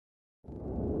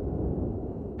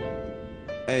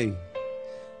Hey,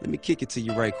 let me kick it to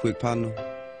you right quick, partner.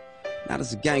 Not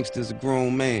as a gangster, as a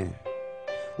grown man.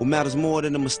 What matters more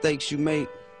than the mistakes you make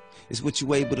is what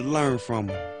you're able to learn from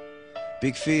them.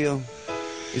 Big Phil,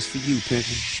 it's for you,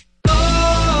 pimpin'.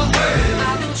 Oh,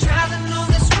 I've been traveling on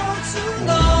this road too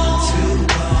long.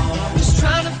 Just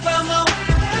trying to find my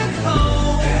way back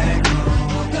home.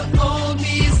 The old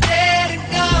me is dead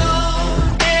and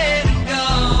gone, dead and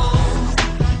gone.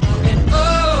 And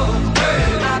oh,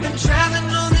 I've been traveling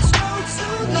on this road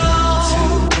too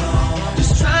long.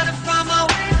 Just trying to find my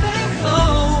way back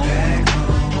home.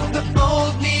 The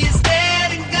old me is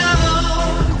dead and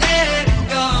gone, dead and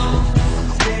gone.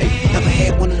 Never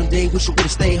had one of them days, wish I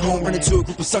would've stayed home. Run into a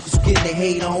group of suckers who get their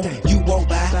hate on. You walk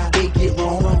by, they get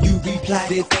wrong. You reply,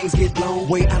 then things get blown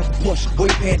way out of proportion. Way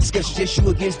past discussion, just you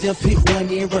against them, pick one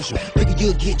and rush 'em. Figure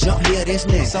you'll get jumped, yeah, that's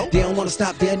now. They don't wanna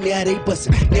stop there, now they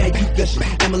bustin'. Now you gushing.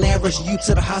 Ambulance rushing you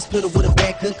to the hospital with a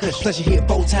bad concussion. Plus you hit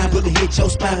 4 times, bullet hit your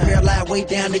spine. Paralyzed way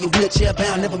down, nigga wheelchair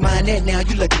bound. Never mind that now,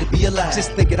 you lucky to be alive.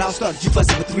 Just think it all started, you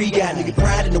fussing with 3 guys. Nigga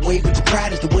pride in the way, but your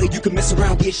pride is the way you can mess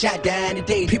around, get shot, die in a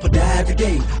day. People die every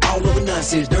day, all over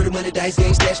nonsense. Dirty money, dice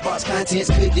games, stash box contents.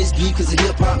 Could this be cause of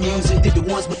hip-hop music? Did the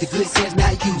ones with the good sense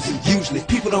not using? Usually,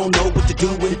 people don't know what to do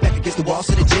with it. Back against the wall,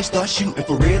 so they just start shooting.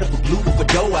 For red or for blue or for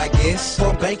dough, I guess.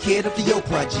 From Bankhead up to your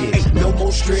project. Ain't no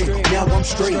more straight, now I'm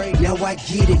straight. Now I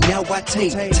get it, now I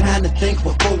take time to think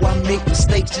before I make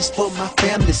mistakes, just for my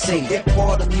family's sake. That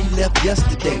part of me left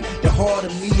yesterday. The heart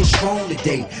of me is strong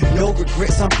today. No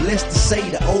regrets, I'm blessed to say.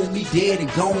 The old me dead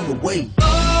and gone away.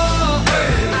 Oh,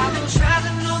 I've been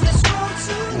traveling on this road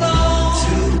too long.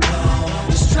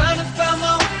 Just trying to find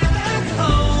my way back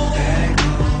home.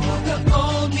 The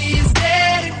old me is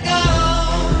dead and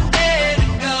gone, dead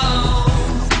and gone.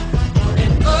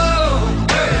 And oh,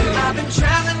 I've been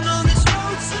traveling on this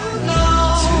road too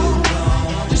long.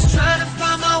 Just trying to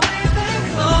find my way back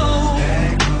home.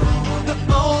 The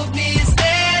old me is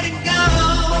dead and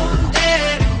gone,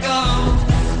 dead and gone.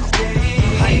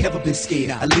 I ain't never been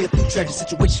scared. I lived through tragic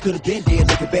situations, could have been dead.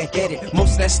 Looking back at it,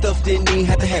 most of that stuff didn't even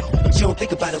have to happen. But you don't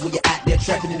think about it when you're out there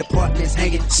trapping in apartments,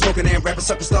 hanging, smoking and rapping,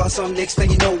 sucker stars. Some next thing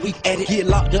you know, we at it. Getting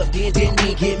locked up, then didn't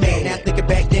even get mad. Now thinking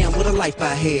back down, what a life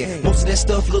I had. Most of that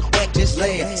stuff look back, just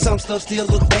laugh. Some stuff still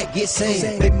look back, get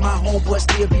sad. Maybe my homeboy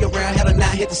still be around. Had I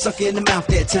not hit the sucker in the mouth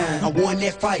that time. I won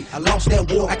that fight, I lost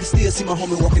that war. I can still see my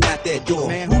homie walking out that door.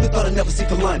 Who'd have thought I'd never see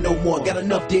for lunch no more? Got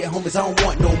enough dead homies, I don't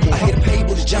want no more. I hit a pay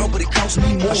with a job, but it cost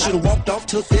me more. I should've walked off,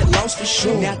 took that loss for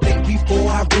sure. Now think before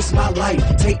I risk my life.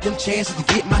 Take them chances to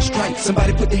get my stripes.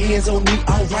 Somebody put their hands on me,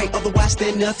 alright. Otherwise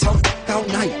stand there, talk all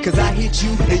night. Cause I hit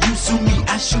you and you sue me.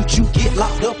 I shoot you, get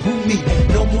locked up, who me?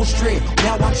 No more stress,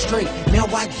 now I'm straight. Now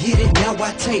I get it, now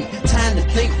I take time to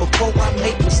think before I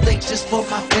make mistakes, just for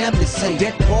my family's sake.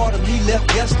 That part of me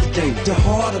left yesterday. The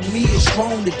heart of me is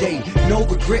strong today. No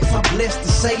regrets, I'm blessed to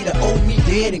say. The old me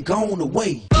dead and gone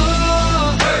away.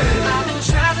 Oh, I've been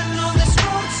traveling on this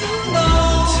road too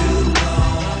long.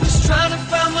 Just trying to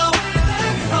find my way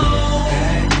back home.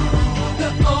 The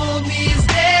old me is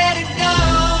dead and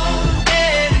gone,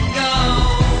 dead and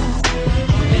gone.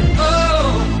 And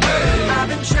oh, I've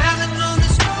been traveling on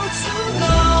this road too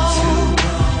long.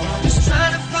 Just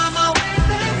trying to find my way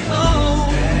back home.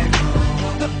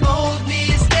 The old me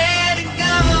is dead and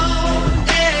gone,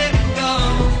 dead and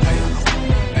gone.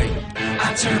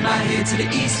 I turn my head to the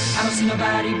east, I don't see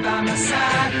nobody by my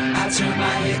side. I turn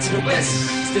my head to the west,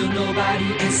 still nobody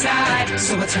inside.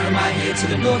 So I turn my head to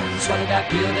the north, swallow that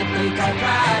pill that they call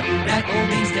pride. That old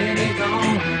me's dead and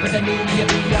gone, but that new me'll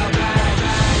be alright.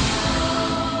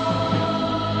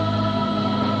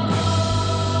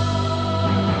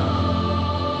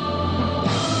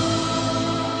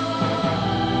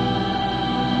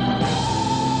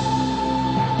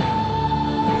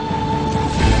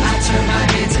 I turn my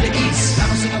head to the east, I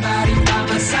don't see nobody by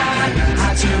my side.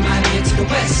 I turn my head to the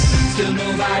west, still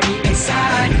nobody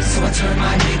inside. So I turn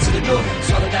my head to the north,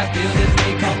 swallow that pill that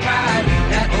they call pride.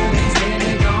 That old man's dead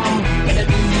and gone, but that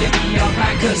new me'll be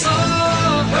alright. Cause oh,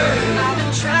 I've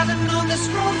been traveling on this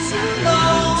road too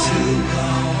long.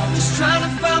 Just trying to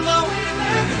find my way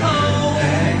back home.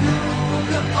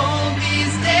 The old me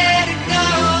is dead and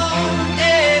gone,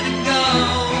 dead and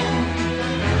gone.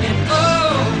 And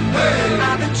oh,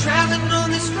 I've been traveling on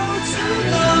this road too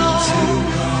long.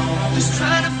 Just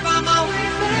trying to find my way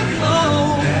back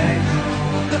home.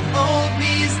 The old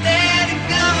me is dead and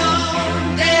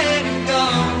gone, dead and gone.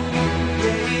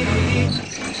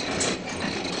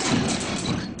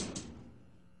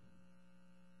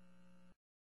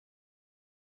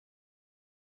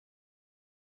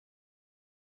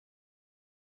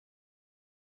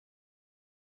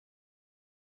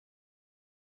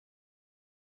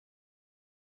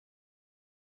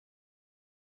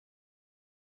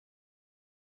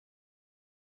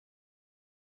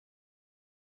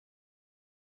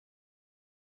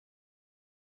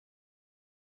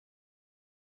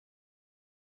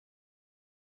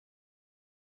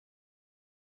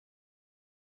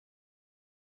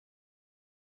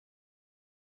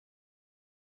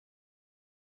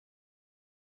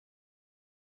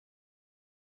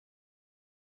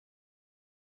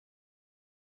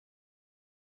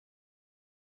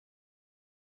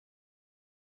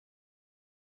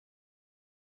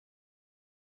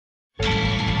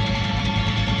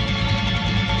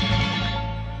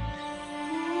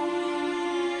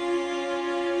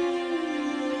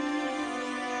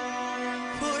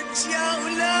 Put your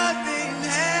loving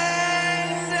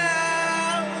hand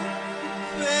out,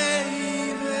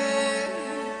 baby.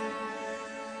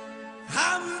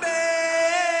 I'm begging.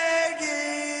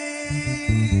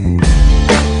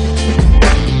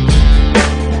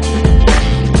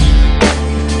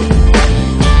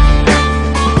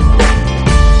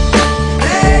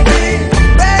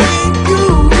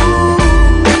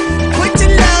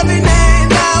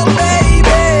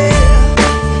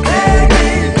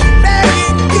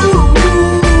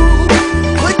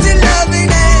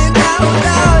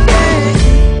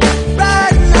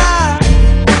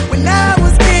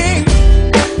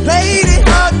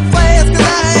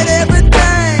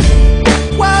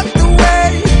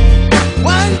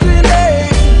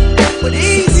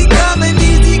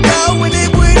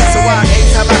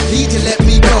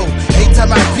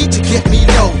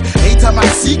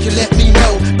 You let me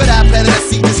know, but I better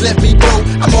see, just let me go.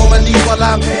 I'm on my knees while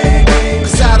I'm begging,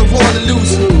 cause I don't wanna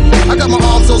lose you. I got my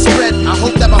arms all spread, I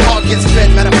hope that my heart gets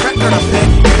fed. Matter of fact, when I'm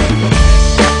begging.